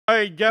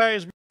right,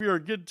 guys, we are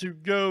good to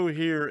go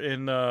here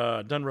in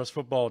Donruss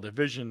Football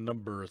Division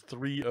number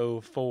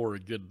 304.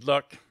 Good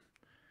luck.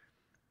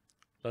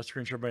 Let's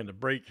screen share everybody in the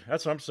break.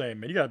 That's what I'm saying,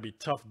 man. You got to be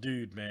a tough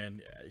dude,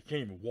 man. You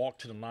can't even walk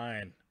to the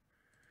line.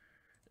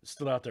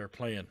 Still out there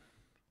playing.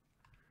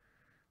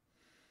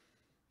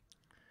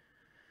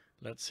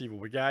 Let's see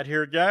what we got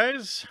here,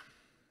 guys.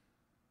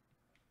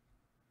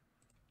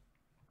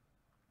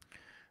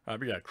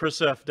 We got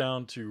Chris F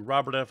down to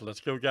Robert F.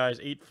 Let's go,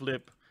 guys. 8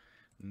 flip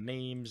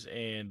names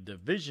and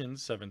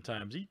divisions 7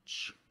 times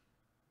each.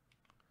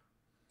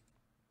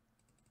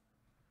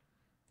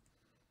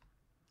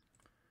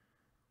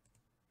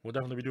 We'll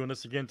definitely be doing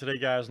this again today,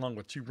 guys, along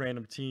with 2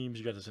 random teams.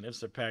 You got this in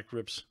instant pack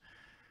rips.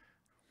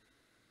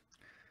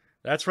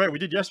 That's right. We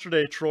did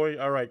yesterday,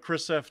 Troy. All right,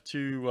 Chris F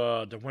to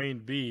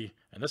Dwayne B.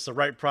 And this is the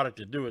right product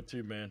to do it,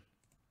 too, man.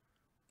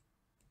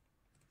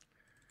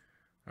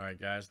 All right,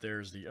 guys,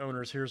 there's the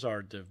owners. Here's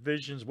our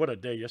divisions. What a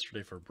day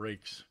yesterday for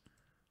breaks.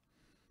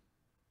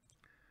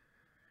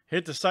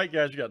 Hit the site,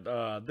 guys. We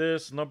got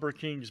this, Lumber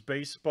Kings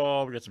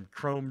Baseball. We got some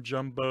Chrome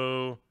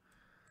Jumbo.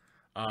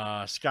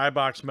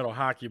 Skybox Metal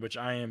Hockey, which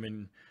I am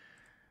in.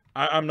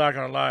 I'm not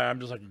going to lie. I'm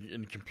just like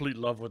in complete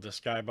love with the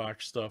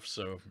Skybox stuff.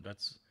 So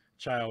that's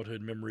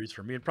childhood memories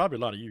for me. And probably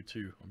a lot of you,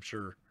 too, I'm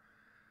sure.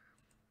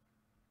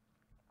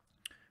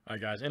 All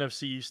right, guys,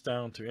 NFC East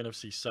down to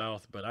NFC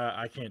South, but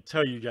I can't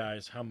tell you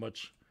guys how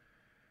much,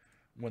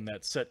 when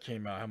that set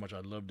came out, how much I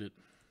loved it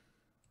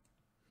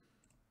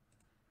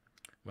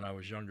when I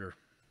was younger.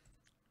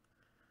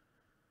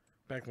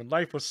 Back when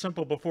life was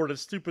simple before the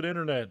stupid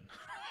internet.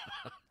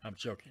 I'm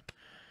joking.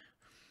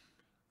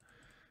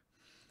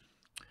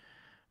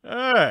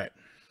 All right.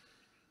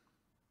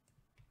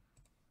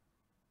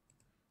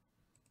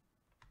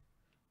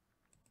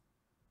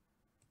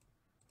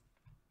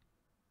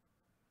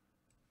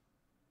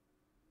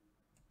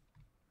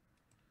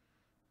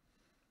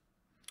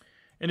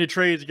 Any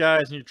trades,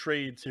 guys? Any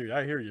trades here?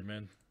 I hear you,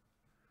 man.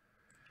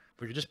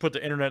 If we could just put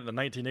the internet in the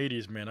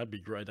 1980s, man, that'd be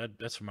great.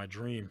 That's my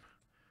dream.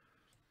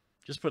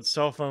 Just put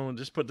cell phone,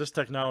 just put this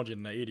technology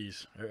in the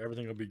 80s.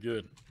 Everything will be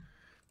good.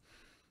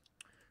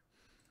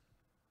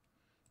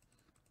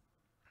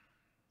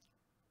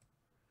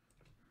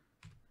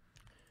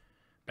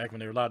 Back when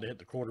they were allowed to hit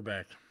the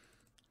quarterback.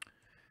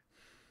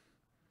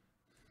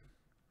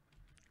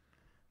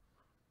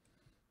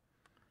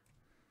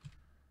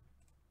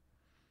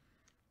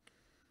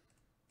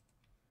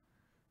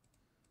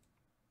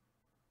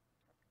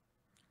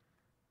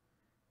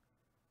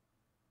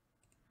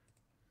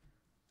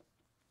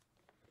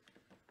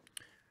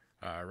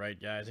 All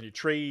right, guys. Any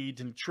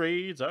trades? Any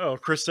trades? Oh,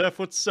 Chris F.,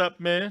 what's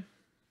up, man?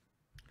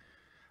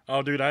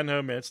 Oh, dude, I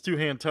know, man. It's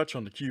two-hand touch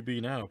on the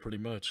QB now, pretty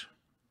much.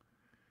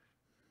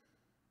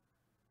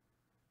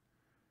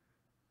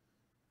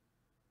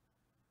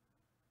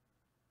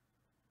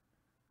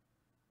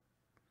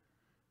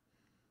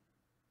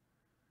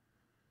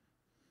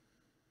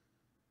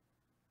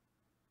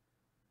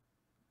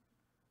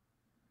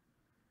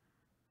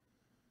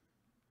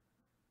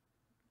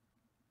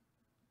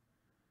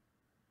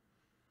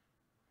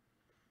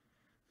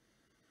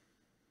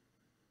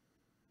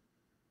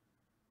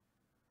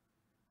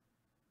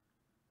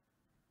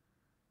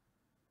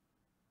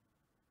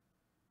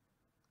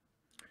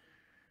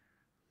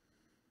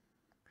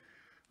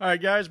 All right,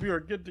 guys, we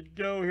are good to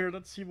go here.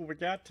 Let's see what we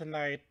got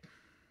tonight.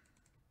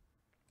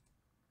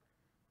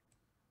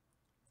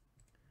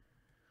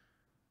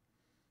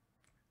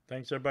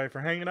 Thanks, everybody, for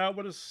hanging out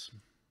with us.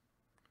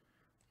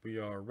 We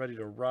are ready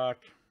to rock.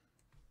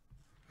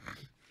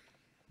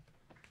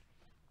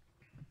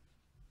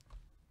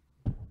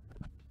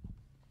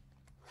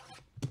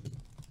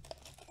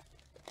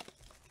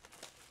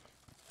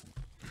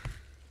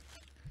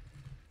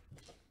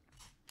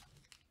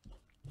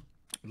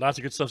 Lots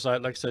of good stuff.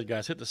 Like I said,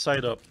 guys, hit the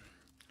site up.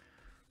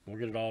 We'll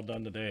get it all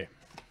done today.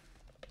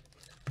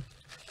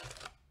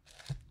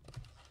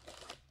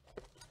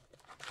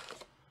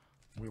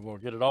 We will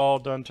get it all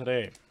done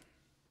today.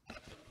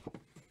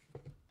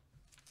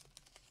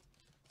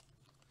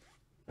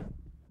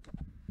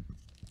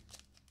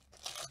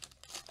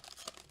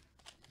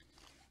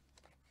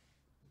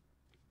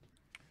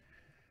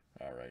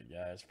 All right,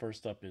 guys.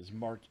 First up is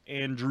Mark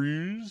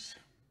Andrews.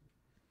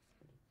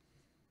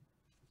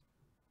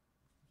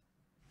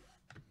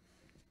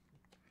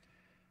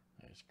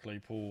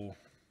 Claypool.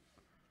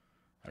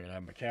 I gotta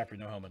have McCaffrey,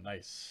 no helmet.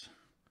 Nice.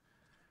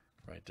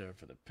 Right there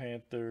for the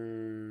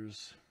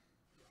Panthers.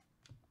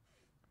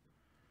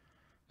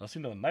 Let's see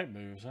no night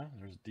moves, huh?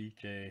 There's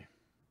DK.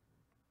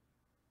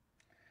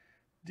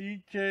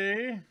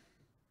 DK. And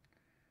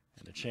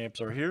the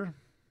champs are here.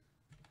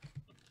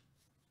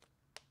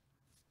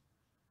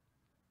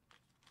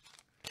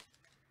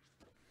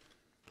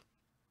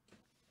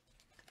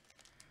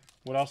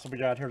 What else have we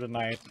got here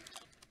tonight?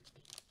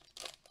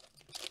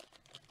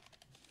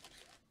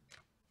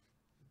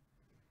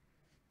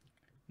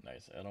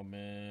 Nice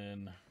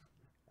Edelman,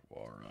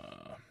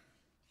 Quara,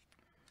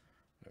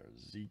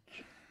 there's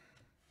Zeke.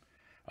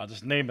 I'll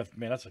just name it,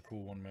 man. That's a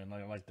cool one, man.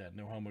 I like that.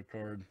 No helmet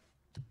card.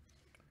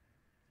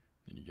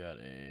 Then you got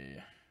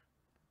a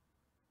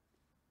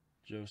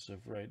Joseph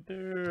right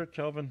there.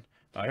 Kelvin.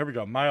 Here we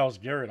go. Myles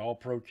Garrett, All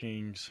Pro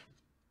Kings.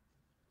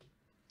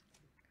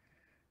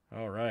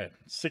 All right.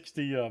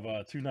 60 of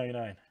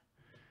 299.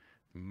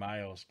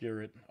 Myles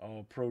Garrett,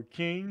 All Pro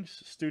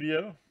Kings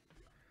Studio.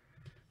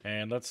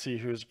 And let's see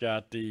who's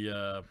got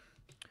the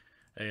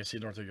AFC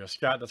North. There you go.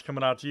 Scott, that's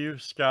coming out to you.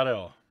 Scott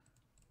L.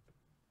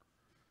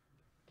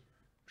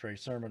 Trey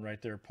Sermon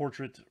right there.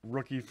 Portrait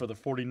rookie for the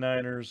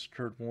 49ers.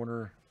 Kurt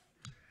Warner.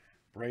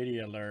 Brady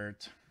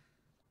alert.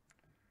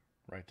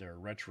 Right there.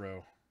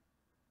 Retro.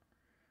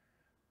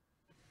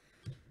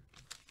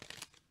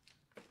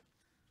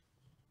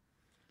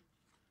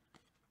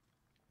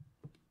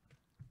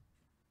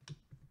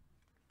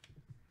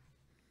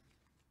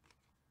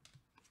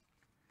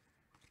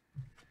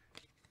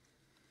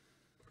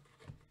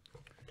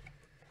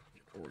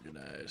 Get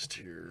organized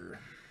here.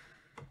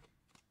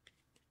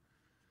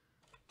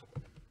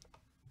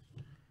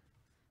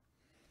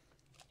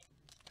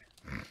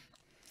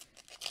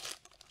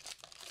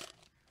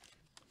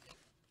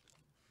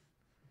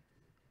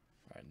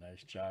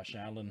 Nice Josh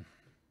Allen.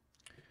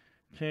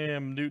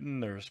 Cam Newton.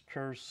 There's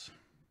Curse.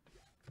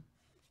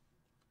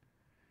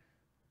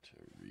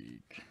 Tariq.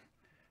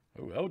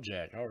 Oh,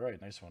 L-Jack. All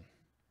right. Nice one.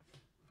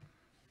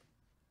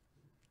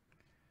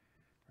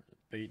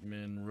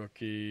 Bateman,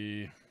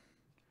 rookie.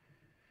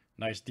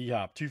 Nice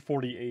D-Hop.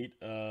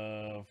 248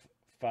 of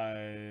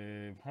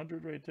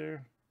 500 right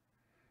there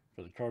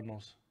for the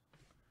Cardinals.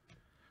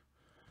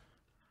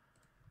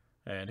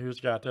 And who's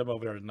got them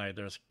over there tonight?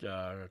 There's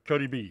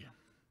Cody B.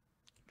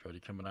 Cody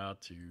coming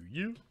out to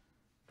you.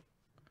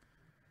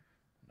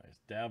 Nice.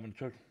 Dalvin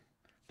Cook.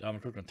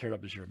 Dalvin Cook gonna tear it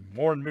up this year.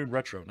 Warren Moon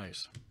retro.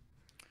 Nice.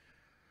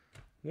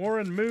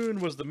 Warren Moon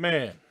was the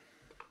man.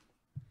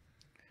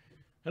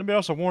 Anybody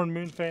else a Warren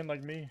Moon fan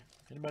like me?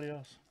 Anybody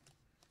else?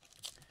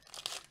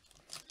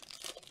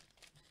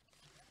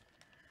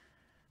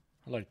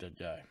 I like that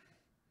guy.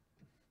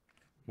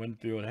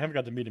 Winfield. I haven't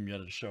got to meet him yet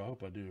at the show. I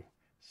hope I do.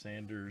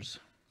 Sanders.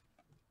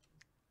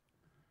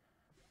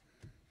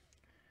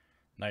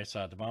 Nice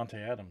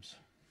Devontae Adams.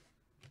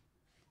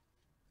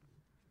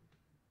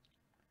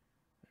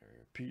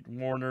 Pete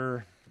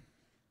Warner.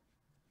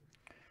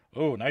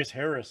 Oh, nice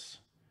Harris.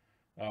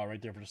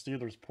 Right there for the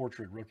Steelers.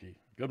 Portrait rookie.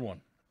 Good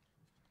one.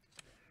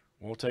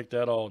 We'll take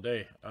that all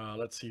day.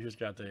 Let's see who's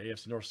got the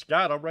AFC North.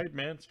 Scott, all right,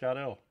 man. Scott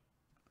L.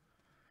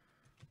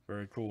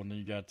 Very cool. And then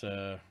you got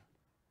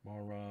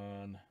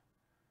Moron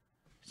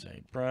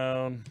St.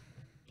 Brown.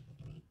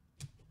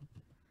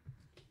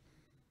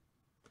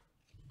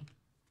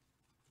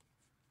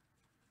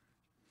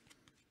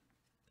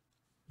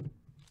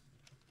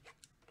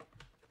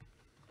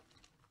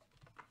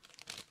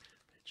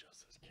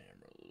 Adjust this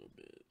camera a little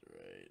bit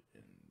right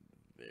in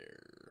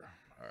there.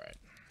 All right.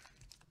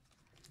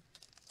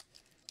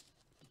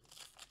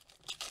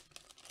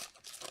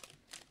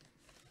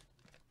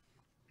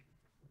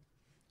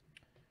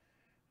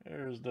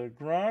 There's the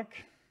Gronk.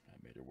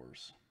 That made it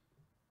worse.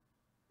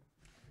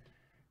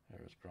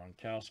 There's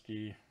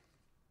Gronkowski.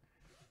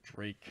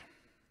 Drake.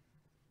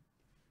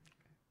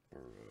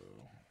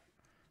 Burrow.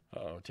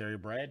 Uh-oh, Terry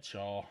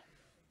Bradshaw.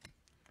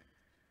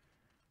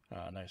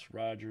 Nice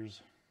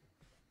Rodgers.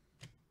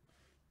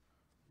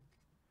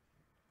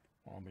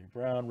 Walby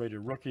Brown,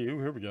 rated rookie. Ooh,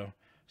 here we go.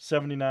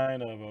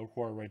 79 of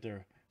Okwara right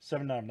there.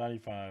 79 of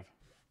 95.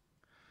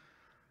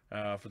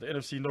 For the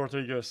NFC North,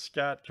 there you go.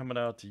 Scott coming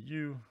out to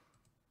you.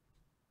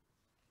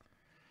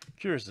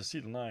 Curious to see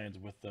the Lions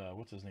with,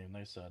 what's his name?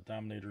 Nice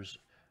Dominators.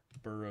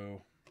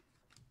 Burrow.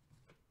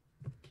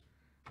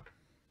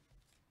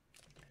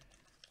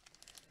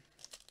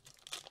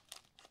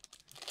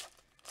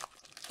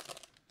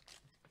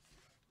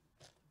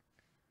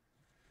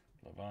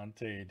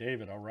 Levante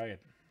David, all right.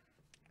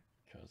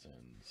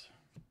 Cousins.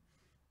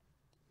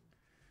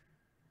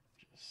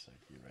 Just like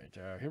you right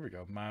there. Here we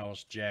go.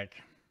 Miles Jack.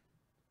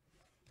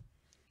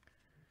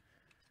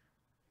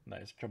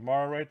 Nice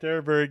Kamara right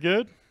there. Very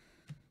good.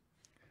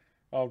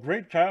 Oh,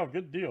 great, Kyle.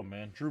 Good deal,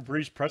 man. Drew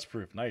Brees, press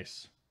proof.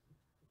 Nice.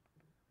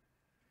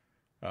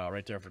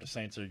 Right there for the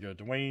Saints. There you go.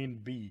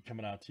 Dwayne B.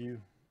 coming out to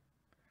you.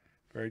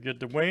 Very good,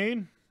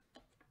 Dwayne.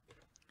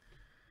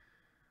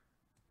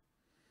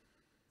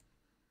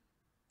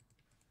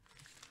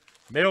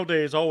 Mail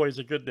day is always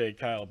a good day,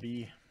 Kyle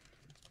B.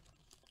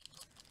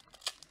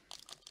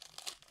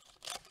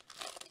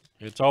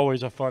 It's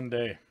always a fun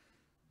day.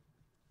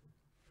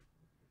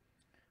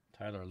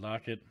 Tyler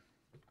Lockett.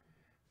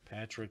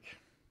 Patrick.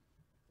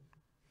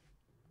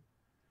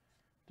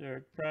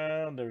 Derek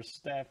Brown. There's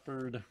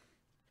Stafford.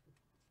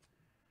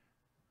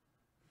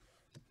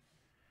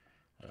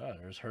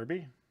 There's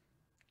Herbie.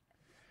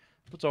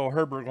 What's old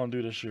Herbert going to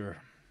do this year?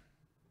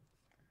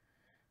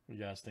 What do you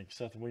guys think?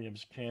 Seth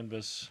Williams,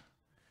 canvas.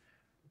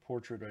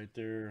 Portrait right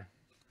there.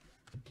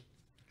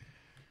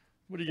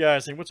 What do you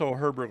guys think? What's old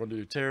Herbert going to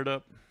do? Tear it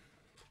up?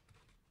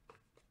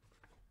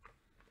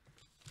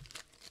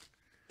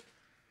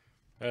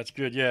 That's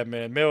good. Yeah,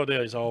 man. Mail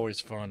day is always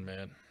fun,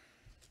 man.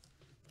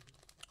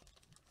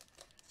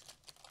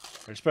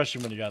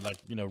 Especially when you got, like,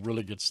 you know,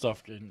 really good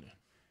stuff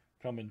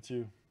coming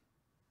too.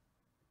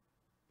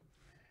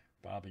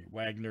 Bobby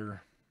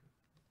Wagner.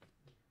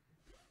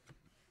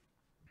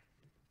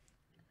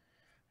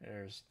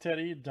 There's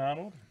Teddy,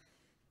 Donald.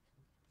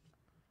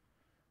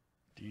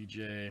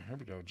 DJ. Here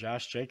we go.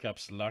 Josh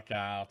Jacobs, luck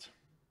out.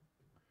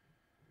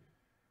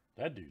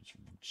 That dude's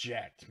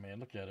jacked, man.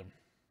 Look at him.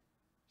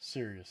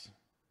 Serious.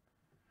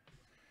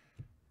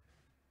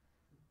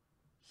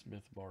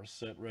 Smith bar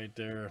set right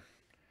there.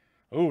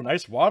 Oh,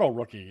 nice Waddle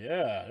rookie.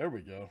 Yeah, there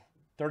we go.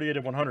 38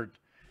 of 100.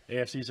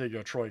 AFC, there you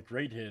go, Troy.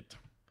 Great hit.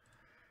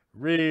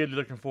 Really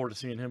looking forward to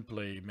seeing him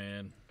play,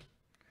 man,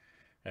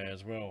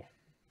 as well.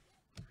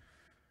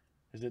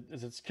 Is it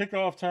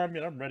kickoff time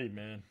yet? I'm ready,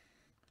 man.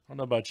 I don't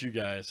know about you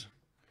guys.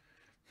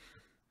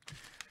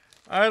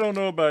 I don't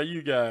know about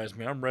you guys,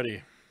 man. I'm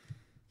ready.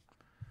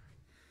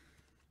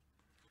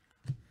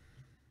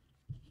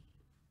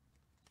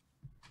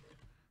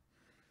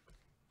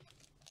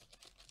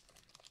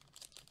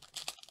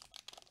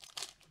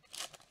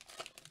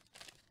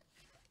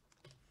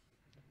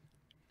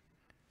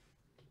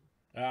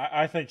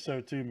 I think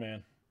so too,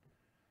 man.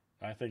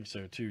 I think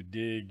so too.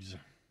 Diggs.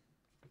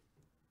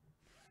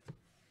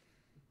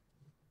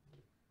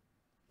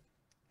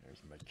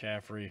 There's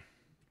McCaffrey.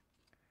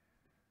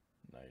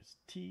 Nice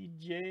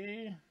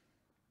TJ.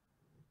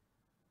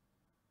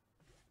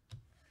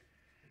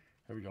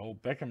 There we go.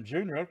 Beckham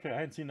Jr. Okay, I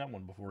hadn't seen that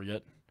one before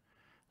yet.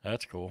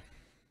 That's cool.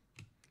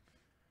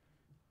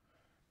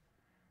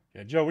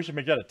 Yeah, Joe, we should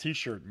make that a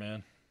t-shirt,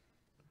 man.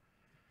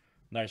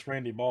 Nice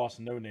Randy Moss,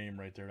 no name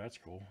right there. That's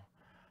cool.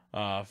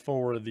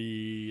 For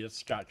the, that's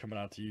Scott coming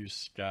out to you,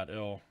 Scott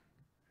L.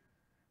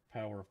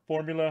 Power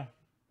Formula.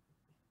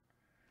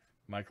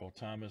 Michael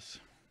Thomas.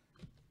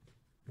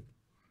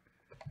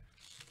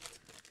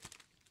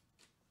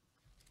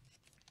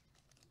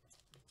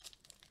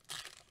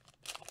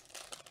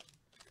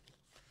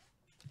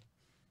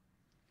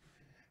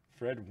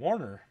 Fred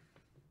Warner.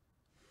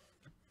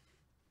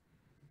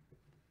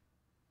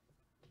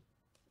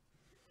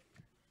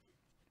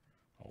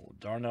 Oh,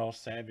 Darnell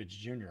Savage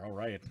Jr. All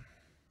right.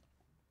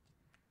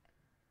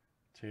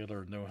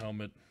 Taylor, no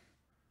helmet.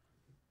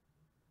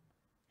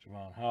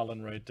 Javon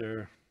Holland right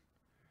there.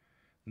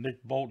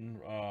 Nick Bolton,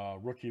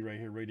 rookie right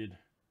here, rated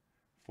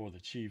for the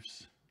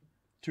Chiefs.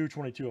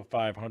 222 of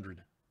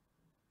 500.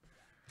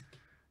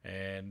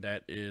 And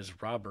that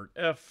is Robert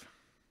F.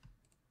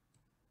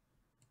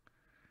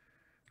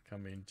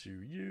 Coming to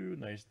you.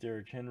 Nice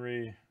Derrick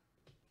Henry.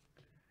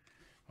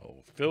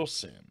 Oh, Phil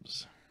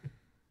Simms.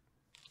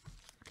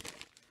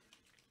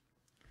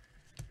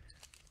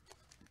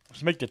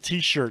 Let's make the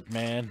t-shirt,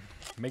 man.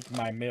 Make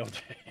my mail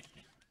day.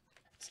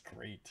 That's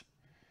great.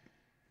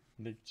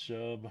 Nick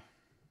Chubb.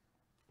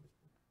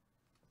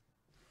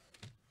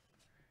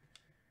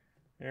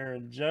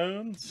 Aaron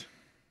Jones.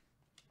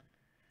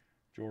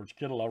 George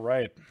Kittle, all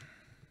right.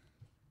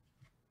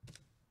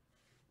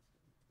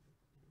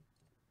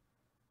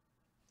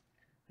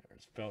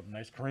 There's Felton.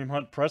 Nice Kareem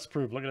Hunt press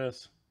proof. Look at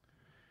this.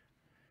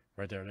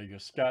 Right there. There you go.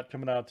 Scott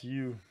coming out to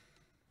you.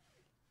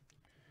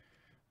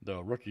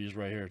 The rookies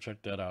right here.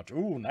 Check that out.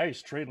 Ooh,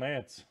 nice. Trey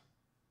Lance.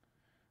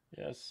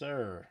 Yes,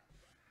 sir.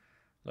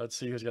 Let's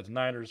see who's got the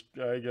Niners.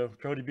 There you go.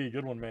 Cody B.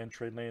 Good one, man.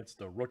 Trey Lance.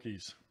 The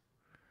rookies.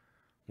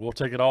 We'll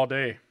take it all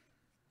day.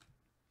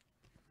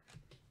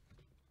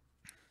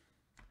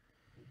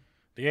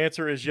 The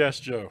answer is yes,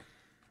 Joe.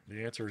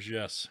 The answer is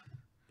yes.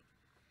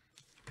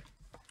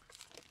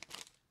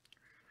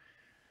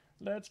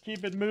 Let's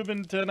keep it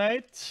moving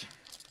tonight.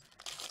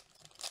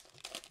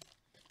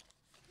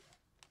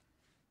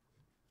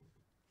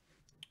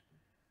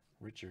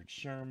 Richard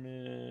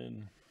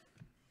Sherman.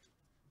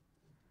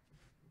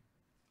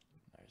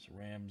 Nice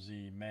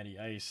Ramsey, Matty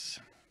Ice.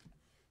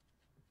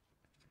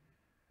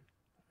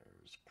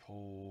 There's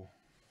Cole.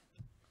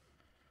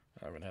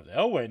 I don't have the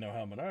Elway no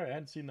helmet. All right, I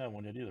hadn't seen that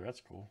one yet either. That's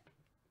cool.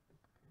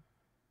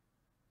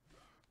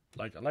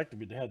 I like that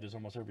they had this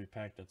almost every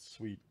pack. That's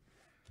sweet.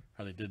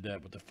 How they did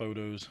that with the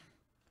photos,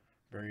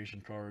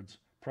 variation cards,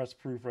 press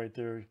proof right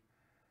there.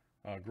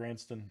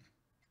 Granston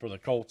for the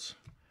Colts,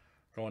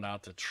 going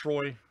out to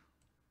Troy.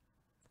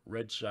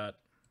 Red shot.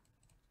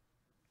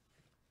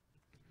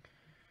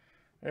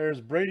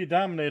 There's Brady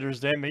Dominators.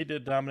 Damn, he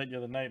did dominate the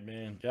other night,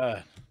 man.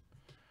 God,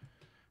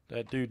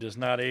 that dude does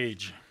not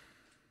age.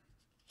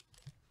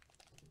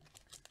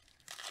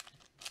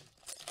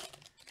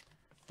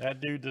 That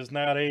dude does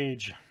not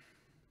age.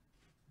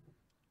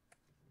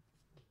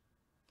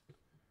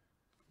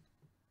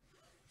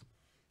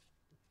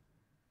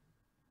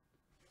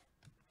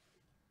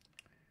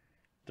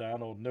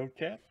 Donald, no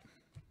cap.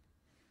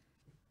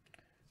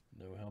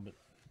 No helmet.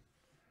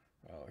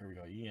 Oh, here we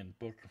go. Ian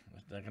Book.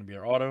 Is that going to be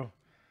our auto?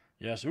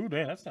 Yes. Ooh,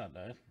 man, that's not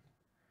bad.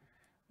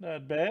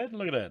 Not bad.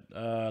 Look at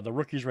that. The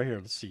rookies right here.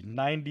 Let's see.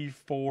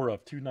 94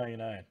 of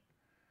 299.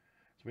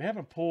 So we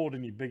haven't pulled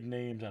any big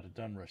names out of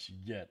Donruss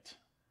yet.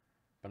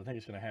 But I think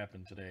it's going to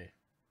happen today.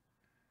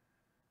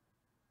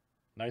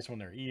 Nice one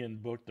there. Ian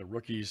Book, the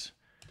rookies.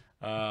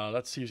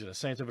 Let's see who's got the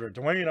Saints over there.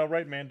 Dwayne, all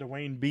right, man.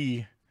 Dwayne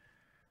B.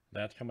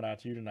 That's coming out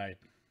to you tonight.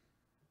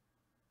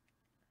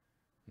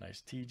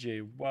 Nice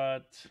TJ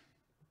Watt.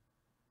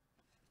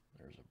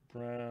 There's a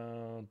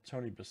Brown,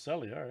 Tony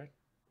Baselli. All right.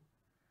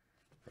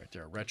 Right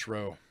there,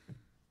 retro.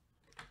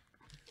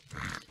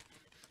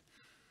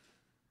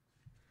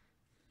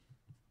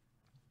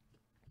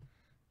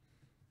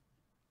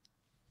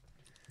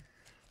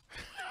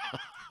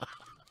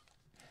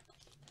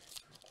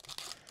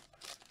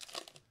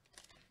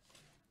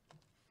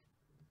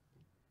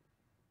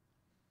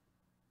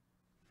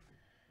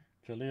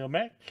 Khalil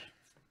Mack.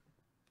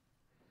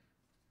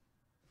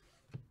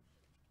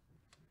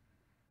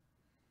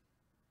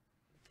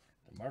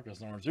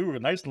 Marcus Lawrence. Ooh, a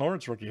nice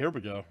Lawrence rookie. Here we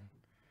go.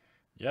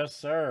 Yes,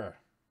 sir.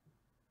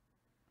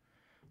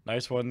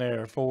 Nice one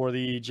there for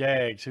the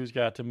Jags. Who's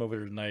got them over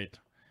here tonight?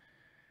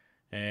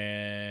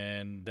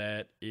 And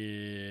that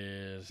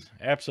is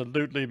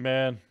absolutely,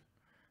 man.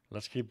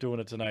 Let's keep doing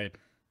it tonight.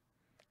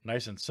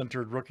 Nice and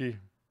centered rookie.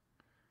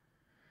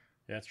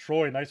 Yeah, it's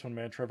Troy. Nice one,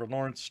 man. Trevor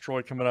Lawrence.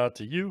 Troy coming out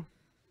to you.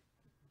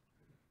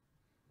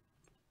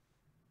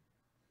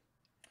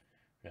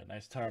 Got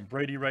nice Tom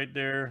Brady right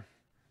there.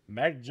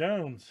 Mac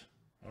Jones.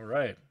 All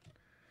right.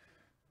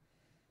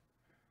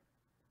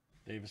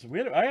 Davis.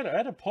 I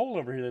had a poll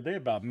over here today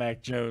about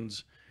Mac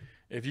Jones.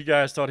 If you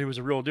guys thought he was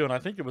a real deal, and I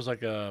think it was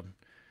like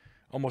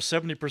almost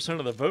 70%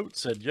 of the vote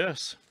said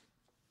yes.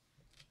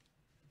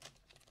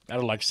 Out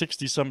of like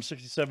 60,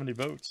 70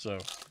 votes. So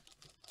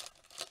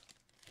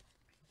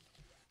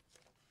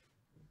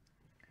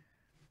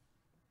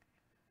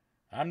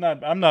I'm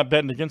not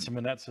betting against him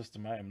in that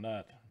system. I am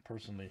not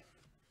personally.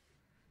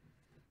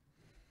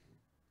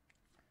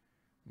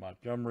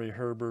 Montgomery,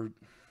 Herbert,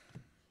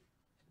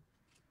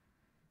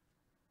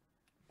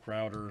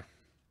 Crowder,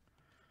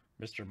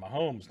 Mr.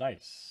 Mahomes,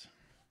 nice.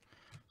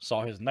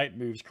 Saw his night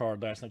moves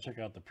card last night. Check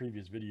out the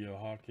previous video.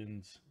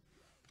 Hawkins,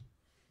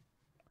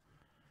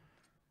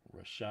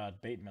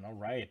 Rashad Bateman, all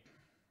right.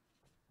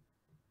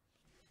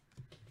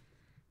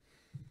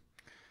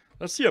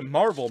 Let's see a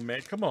Marvel,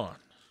 man. Come on.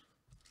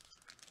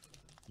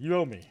 You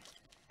owe me.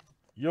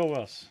 You owe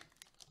us.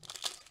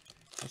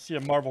 Let's see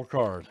a Marvel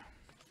card.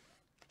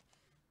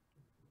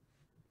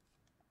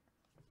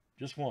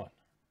 Just one.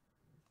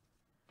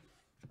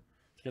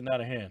 It's getting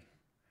out of hand.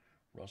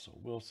 Russell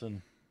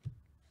Wilson.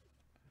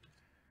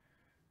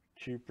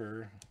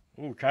 Cooper.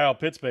 Ooh, Kyle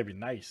Pitts, baby.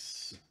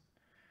 Nice.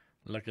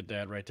 Look at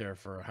that right there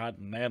for Hot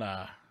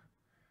Nana.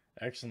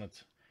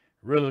 Excellent.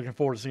 Really looking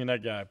forward to seeing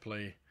that guy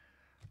play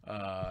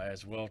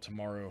as well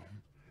tomorrow.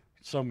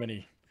 So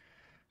many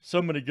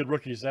good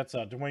rookies. That's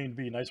Dwayne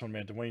B. Nice one,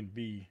 man. Dwayne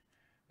B.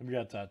 Then we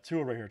got two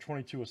right here.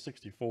 22 of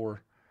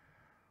 64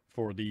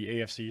 for the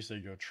AFC. So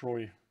you go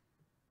Troy.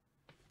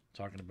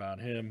 Talking about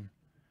him.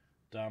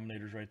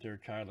 Dominators right there.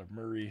 Kyler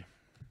Murray.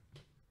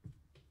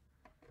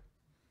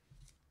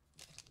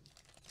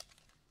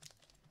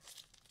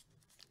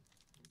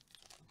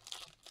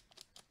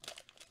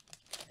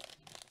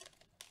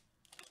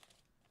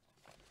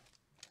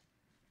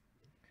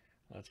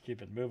 Let's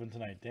keep it moving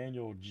tonight.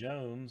 Daniel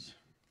Jones.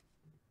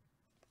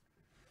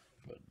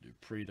 But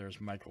Dupree, there's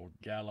Michael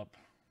Gallup.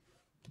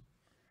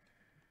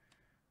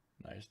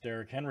 Nice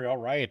Derrick Henry. All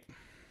right.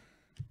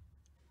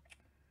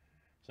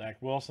 Zach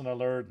Wilson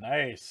alert.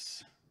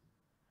 Nice.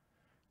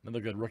 Another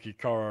good rookie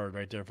card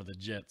right there for the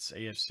Jets.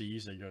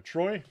 AFC. There you go.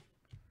 Troy.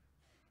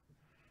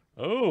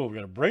 Oh, we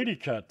got a Brady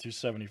cut.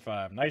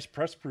 275. Nice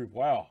press proof.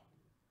 Wow.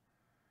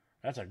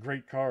 That's a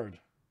great card.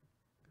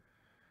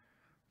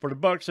 For the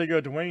Bucks, they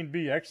go Dwayne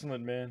B.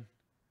 Excellent, man.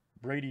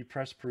 Brady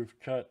press proof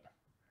cut.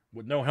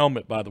 With no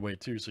helmet, by the way,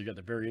 too. So you got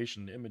the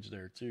variation in the image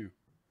there, too.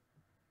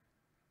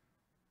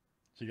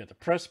 So you got the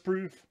press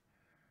proof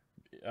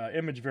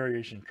image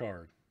variation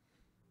card.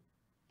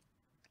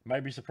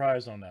 Might be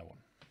surprised on that one.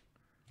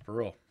 For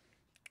real.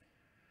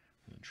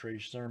 And Trey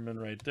Sermon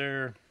right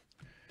there.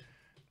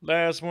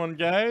 Last one,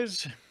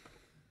 guys.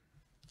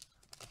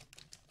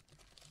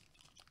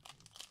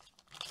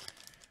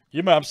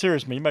 I'm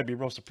serious, man. You might be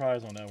real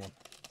surprised on that one.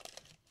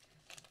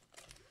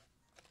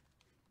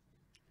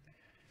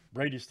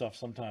 Brady stuff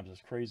sometimes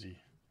is crazy.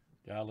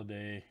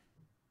 Galladay.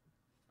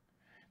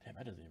 Damn,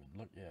 that doesn't even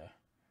look, yeah.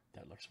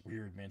 That looks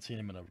weird, man. Seeing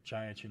him in a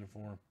Giants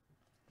uniform.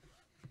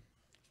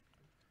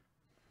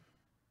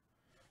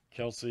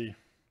 Kelsey.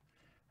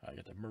 I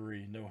got the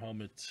Murray, no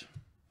helmet.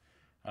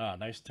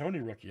 Nice Tony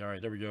rookie. All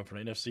right, there we go for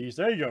the NFCs.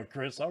 There you go,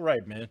 Chris. All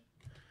right, man.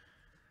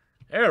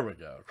 There we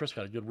go. Chris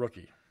got a good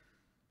rookie.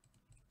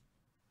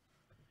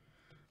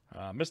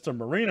 Mr.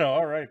 Marino.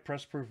 All right,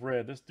 press proof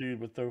red. This dude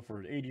would throw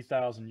for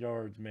 80,000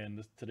 yards,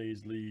 man.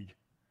 Today's league.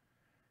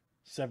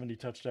 70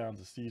 touchdowns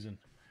a season.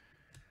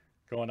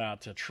 Going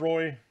out to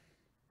Troy.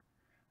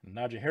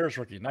 Najee Harris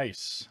rookie.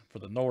 Nice for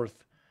the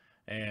North.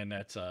 And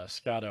that's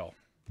Scott L.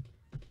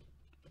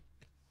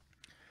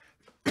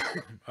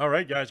 All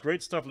right, guys.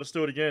 Great stuff. Let's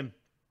do it again.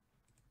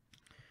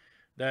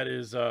 That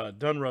is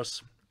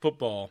Donruss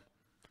football.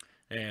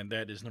 And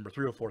that is number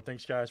 304.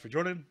 Thanks, guys, for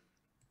joining.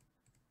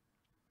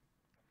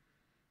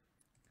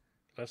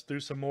 Let's do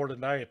some more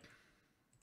tonight.